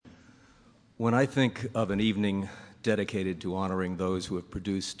When I think of an evening dedicated to honoring those who have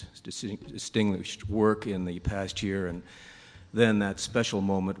produced distinguished work in the past year, and then that special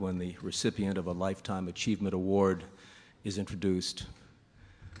moment when the recipient of a Lifetime Achievement Award is introduced,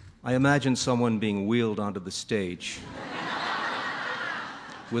 I imagine someone being wheeled onto the stage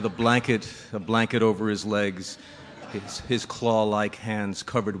with a blanket over his legs, his claw-like hands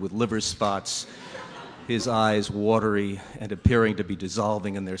covered with liver spots, his eyes watery and appearing to be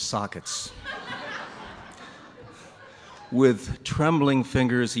dissolving in their sockets. With trembling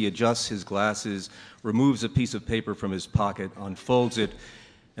fingers, he adjusts his glasses, removes a piece of paper from his pocket, unfolds it,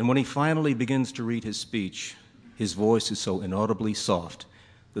 and when he finally begins to read his speech, his voice is so inaudibly soft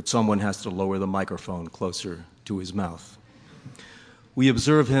that someone has to lower the microphone closer to his mouth. We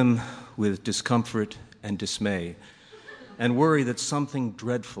observe him with discomfort and dismay and worry that something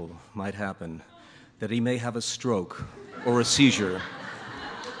dreadful might happen, that he may have a stroke or a seizure,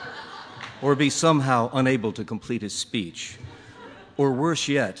 or be somehow unable to complete his speech. Or worse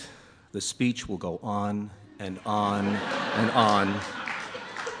yet, the speech will go on and on and on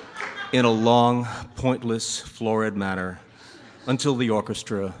in a long, pointless, florid manner until the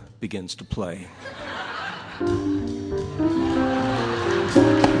orchestra begins to play.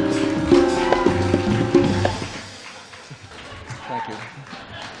 Thank you.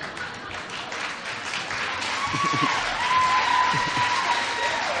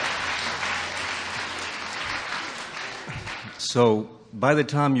 So, by the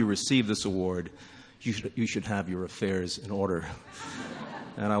time you receive this award, you should have your affairs in order.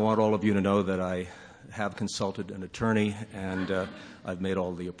 And I want all of you to know that I have consulted an attorney and I've made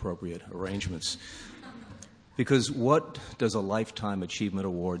all the appropriate arrangements. Because what does a Lifetime Achievement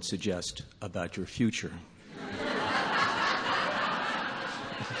Award suggest about your future?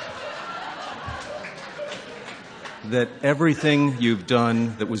 That everything you've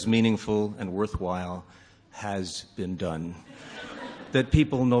done that was meaningful and worthwhile has been done. That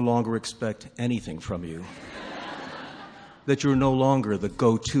people no longer expect anything from you. That you're no longer the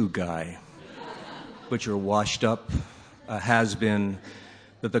go-to guy, but you're washed up, a has-been,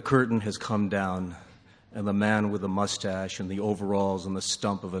 that the curtain has come down, and the man with the mustache and the overalls and the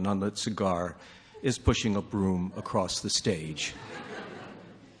stump of an unlit cigar is pushing a broom across the stage.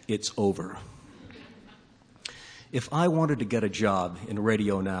 It's over. If I wanted to get a job in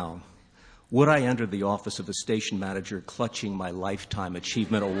radio now, would I enter the office of the station manager clutching my Lifetime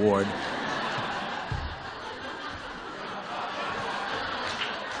Achievement Award?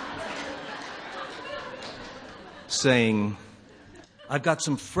 Saying, I've got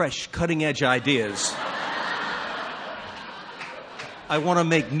some fresh, cutting-edge ideas. I want to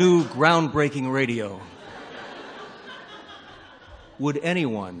make new, groundbreaking radio. Would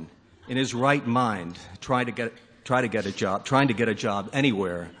anyone in his right mind trying to get a job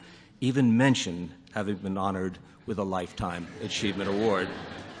anywhere even mention having been honored with a Lifetime Achievement Award?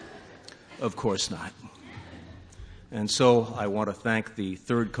 Of course not. And so I want to thank the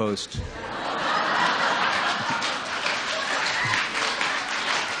Third Coast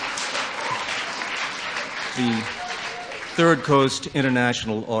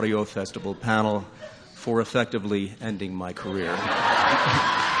International Audio Festival panel for effectively ending my career.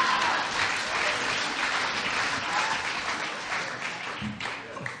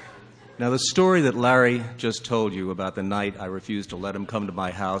 Now, the story that Larry just told you about the night I refused to let him come to my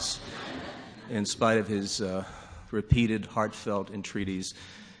house, in spite of his repeated, heartfelt entreaties,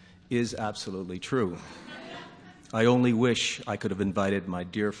 is absolutely true. I only wish I could have invited my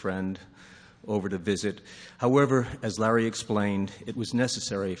dear friend over to visit. However, as Larry explained, it was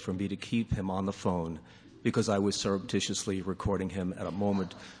necessary for me to keep him on the phone because I was surreptitiously recording him at a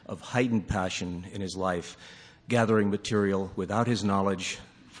moment of heightened passion in his life, gathering material without his knowledge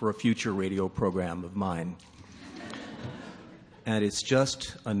for a future radio program of mine. And it's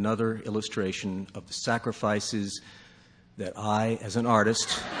just another illustration of the sacrifices that I, as an artist,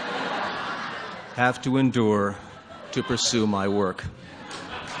 have to endure to pursue my work.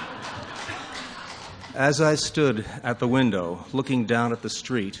 As I stood at the window, looking down at the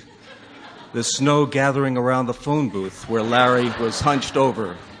street, the snow gathering around the phone booth where Larry was hunched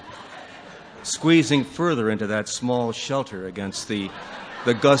over, squeezing further into that small shelter against the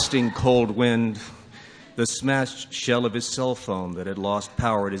gusting cold wind, the smashed shell of his cell phone that had lost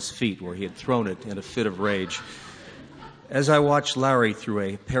power at his feet where he had thrown it in a fit of rage. As I watched Larry through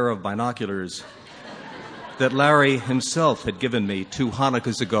a pair of binoculars that Larry himself had given me 2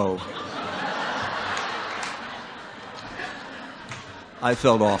 Hanukkahs ago, I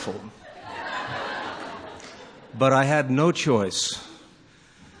felt awful. But I had no choice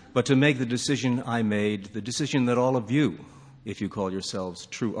but to make the decision I made, the decision that all of you, if you call yourselves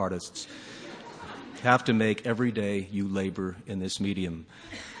true artists, have to make every day you labor in this medium.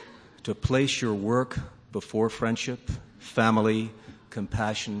 To place your work before friendship, family,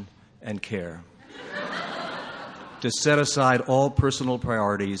 compassion, and care. To set aside all personal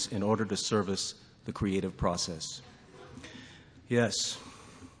priorities in order to service the creative process. Yes,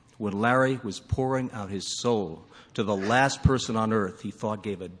 when Larry was pouring out his soul to the last person on earth he thought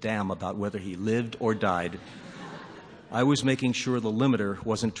gave a damn about whether he lived or died, I was making sure the limiter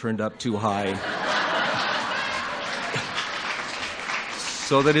wasn't turned up too high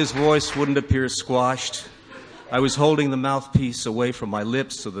so that his voice wouldn't appear squashed. I was holding the mouthpiece away from my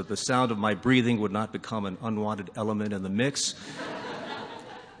lips so that the sound of my breathing would not become an unwanted element in the mix.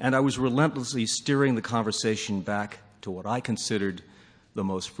 And I was relentlessly steering the conversation back to what I considered the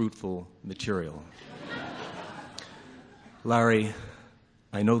most fruitful material. Larry,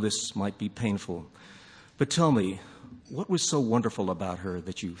 I know this might be painful, but tell me, what was so wonderful about her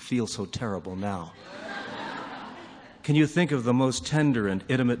that you feel so terrible now? Can you think of the most tender and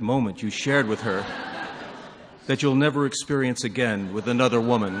intimate moment you shared with her that you'll never experience again with another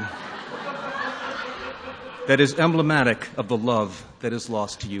woman, that is emblematic of the love that is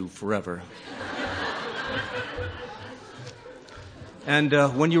lost to you forever? And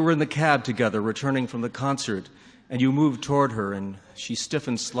when you were in the cab together returning from the concert and you moved toward her and she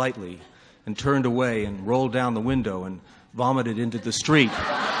stiffened slightly and turned away and rolled down the window and vomited into the street,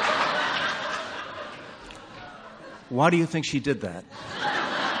 why do you think she did that?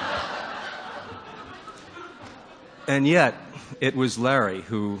 And yet, it was Larry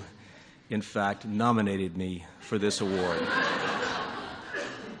who, in fact, nominated me for this award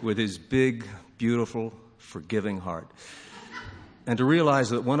with his big, beautiful, forgiving heart. And to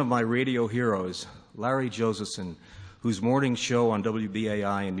realize that one of my radio heroes, Larry Josephson, whose morning show on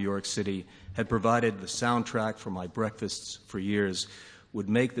WBAI in New York City had provided the soundtrack for my breakfasts for years, would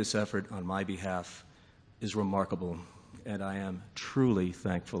make this effort on my behalf is remarkable. And I am truly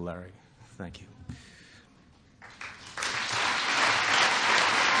thankful, Larry. Thank you.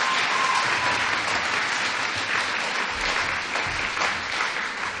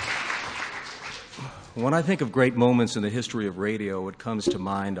 When I think of great moments in the history of radio, it comes to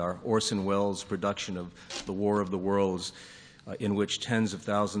mind our Orson Welles production of The War of the Worlds, in which tens of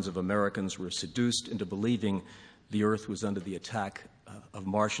thousands of Americans were seduced into believing the Earth was under the attack of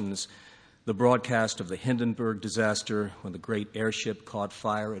Martians. The broadcast of the Hindenburg disaster, when the great airship caught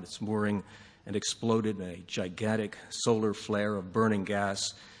fire at its mooring and exploded in a gigantic solar flare of burning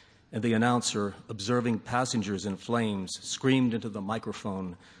gas, and the announcer, observing passengers in flames, screamed into the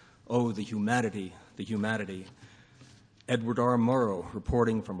microphone, "Oh, the humanity, the humanity." Edward R. Murrow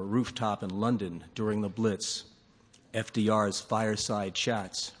reporting from a rooftop in London during the Blitz. FDR's fireside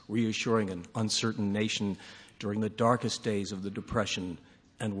chats reassuring an uncertain nation during the darkest days of the Depression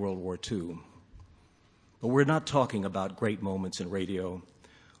and World War II. But we're not talking about great moments in radio.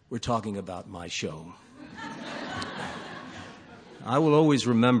 We're talking about my show. I will always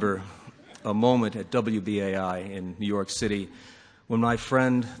remember a moment at WBAI in New York City when my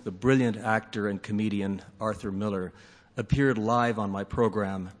friend, the brilliant actor and comedian Arthur Miller, appeared live on my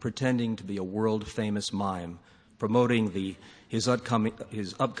program pretending to be a world-famous mime, promoting his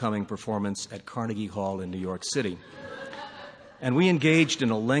upcoming performance at Carnegie Hall in New York City. And we engaged in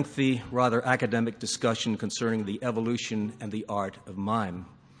a lengthy, rather academic discussion concerning the evolution and the art of mime.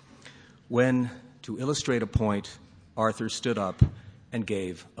 When, to illustrate a point, Arthur stood up and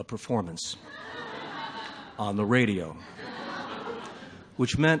gave a performance on the radio,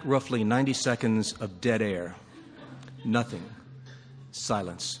 which meant roughly 90 seconds of dead air, nothing,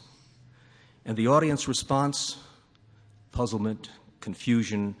 silence. And the audience response, puzzlement,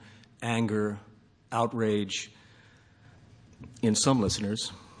 confusion, anger, outrage in some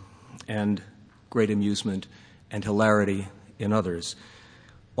listeners, and great amusement and hilarity in others,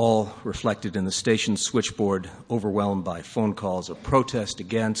 all reflected in the station's switchboard, overwhelmed by phone calls of protest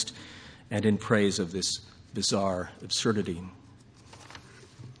against and in praise of this bizarre absurdity.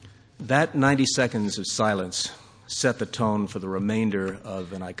 That 90 seconds of silence set the tone for the remainder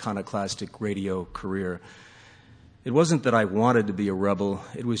of an iconoclastic radio career. It wasn't that I wanted to be a rebel,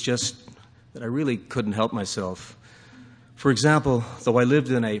 it was just that I really couldn't help myself. For example, though I lived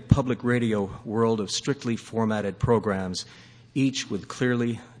in a public radio world of strictly formatted programs, each with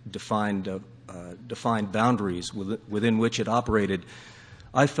clearly defined boundaries within which it operated,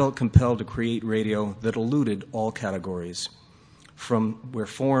 I felt compelled to create radio that eluded all categories, from where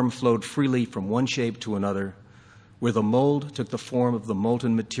form flowed freely from one shape to another, where the mold took the form of the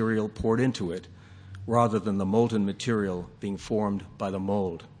molten material poured into it, rather than the molten material being formed by the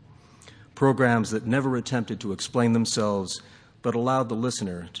mold. Programs that never attempted to explain themselves, but allowed the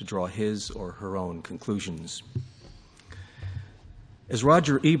listener to draw his or her own conclusions. As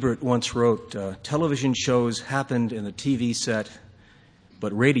Roger Ebert once wrote, television shows happened in the TV set,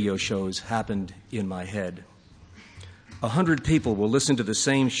 but radio shows happened in my head. 100 people will listen to the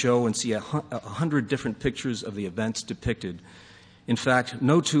same show and see 100 different pictures of the events depicted. In fact,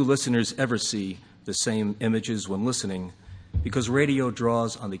 no two listeners ever see the same images when listening, because radio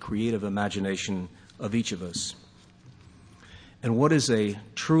draws on the creative imagination of each of us. And what is a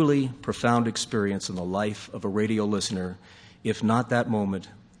truly profound experience in the life of a radio listener, if not that moment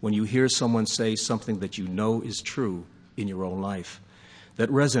when you hear someone say something that you know is true in your own life, that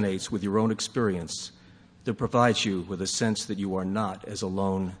resonates with your own experience, that provides you with a sense that you are not as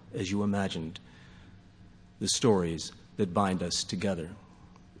alone as you imagined, the stories that bind us together.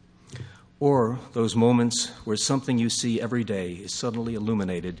 Or those moments where something you see every day is suddenly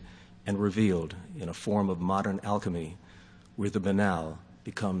illuminated and revealed in a form of modern alchemy, where the banal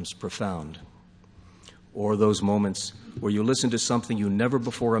becomes profound. Or those moments where you listen to something you never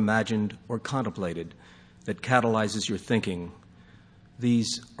before imagined or contemplated that catalyzes your thinking.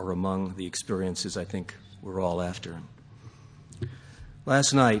 These are among the experiences I think we're all after.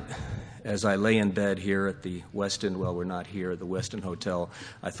 Last night, as I lay in bed here at the Westin, well, we're not here at the Westin Hotel.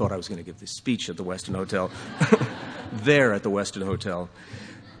 I thought I was going to give this speech at the Westin Hotel. There at the Westin Hotel,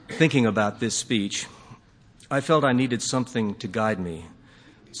 thinking about this speech, I felt I needed something to guide me,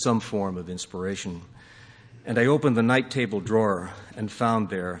 some form of inspiration. And I opened the night table drawer and found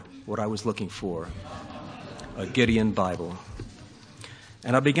there what I was looking for, a Gideon Bible.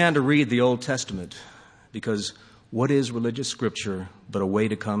 And I began to read the Old Testament, because what is religious scripture but a way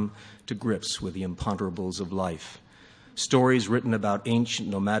to come to grips with the imponderables of life? Stories written about ancient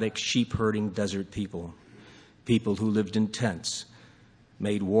nomadic sheep-herding desert people, people who lived in tents,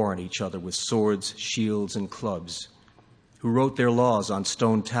 made war on each other with swords, shields, and clubs, who wrote their laws on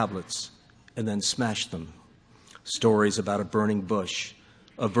stone tablets and then smashed them. Stories about a burning bush,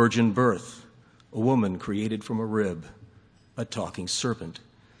 a virgin birth, a woman created from a rib, a talking serpent,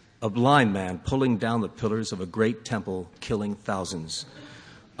 a blind man pulling down the pillars of a great temple, killing thousands,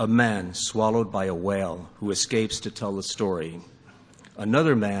 a man swallowed by a whale who escapes to tell the story,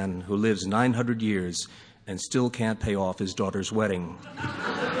 another man who lives 900 years and still can't pay off his daughter's wedding.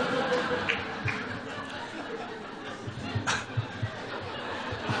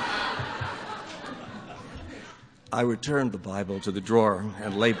 I returned the Bible to the drawer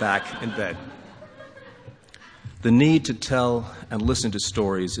and lay back in bed. The need to tell and listen to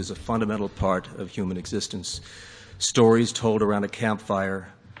stories is a fundamental part of human existence. Stories told around a campfire,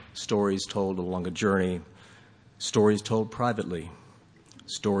 stories told along a journey, stories told privately,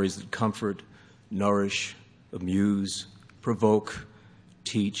 stories that comfort, nourish, amuse, provoke,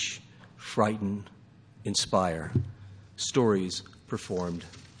 teach, frighten, inspire, stories performed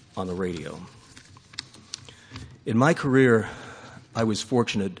on the radio. In my career, I was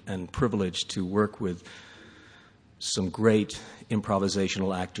fortunate and privileged to work with some great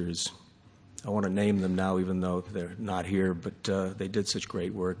improvisational actors. I want to name them now, even though they're not here, but they did such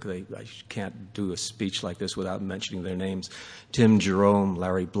great work. I can't do a speech like this without mentioning their names. Tim Jerome,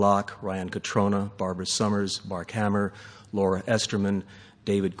 Larry Block, Ryan Catrona, Barbara Summers, Mark Hammer, Laura Esterman,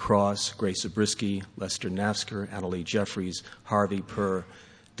 David Cross, Grace Zabriskie, Lester Nafsker, Annalee Jeffries, Harvey Purr,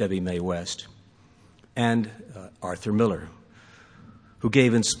 Debbie Mae West, and Arthur Miller, who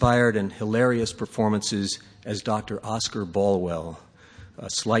gave inspired and hilarious performances as Dr. Oscar Baldwell, a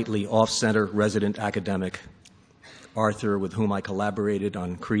slightly off-center resident academic. Arthur, with whom I collaborated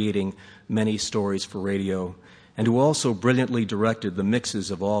on creating many stories for radio, and who also brilliantly directed the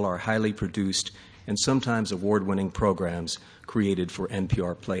mixes of all our highly produced and sometimes award-winning programs created for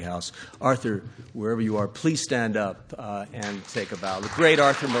NPR Playhouse. Arthur, wherever you are, please stand up and take a bow. The great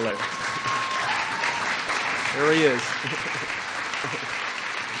Arthur Miller. There he is.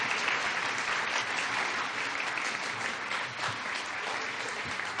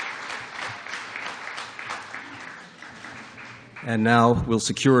 And now, will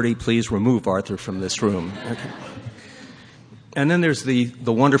security please remove Arthur from this room? Okay. And then there's the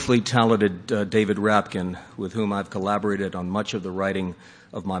wonderfully talented David Rapkin, with whom I've collaborated on much of the writing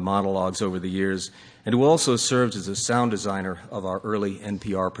of my monologues over the years, and who also served as a sound designer of our early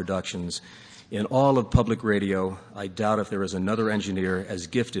NPR productions. In all of public radio, I doubt if there is another engineer as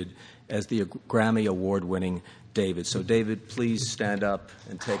gifted as the Grammy Award-winning David. So, David, please stand up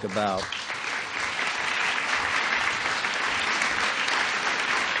and take a bow.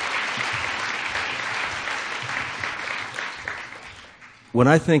 When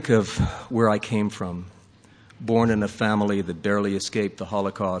I think of where I came from, born in a family that barely escaped the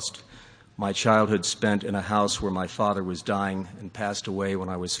Holocaust, my childhood spent in a house where my father was dying and passed away when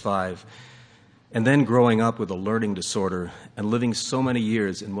I was 5, and then growing up with a learning disorder and living so many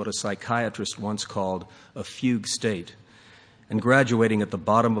years in what a psychiatrist once called a fugue state, and graduating at the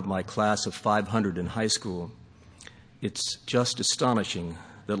bottom of my class of 500 in high school, it's just astonishing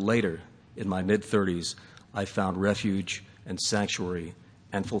that later, in my mid-30s, I found refuge and sanctuary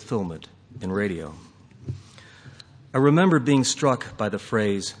and fulfillment in radio. I remember being struck by the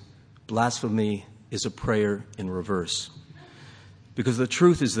phrase, "Blasphemy is a prayer in reverse." Because the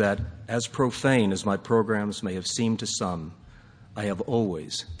truth is that, as profane as my programs may have seemed to some, I have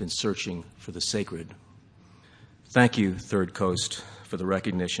always been searching for the sacred. Thank you, Third Coast, for the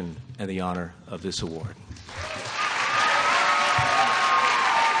recognition and the honor of this award.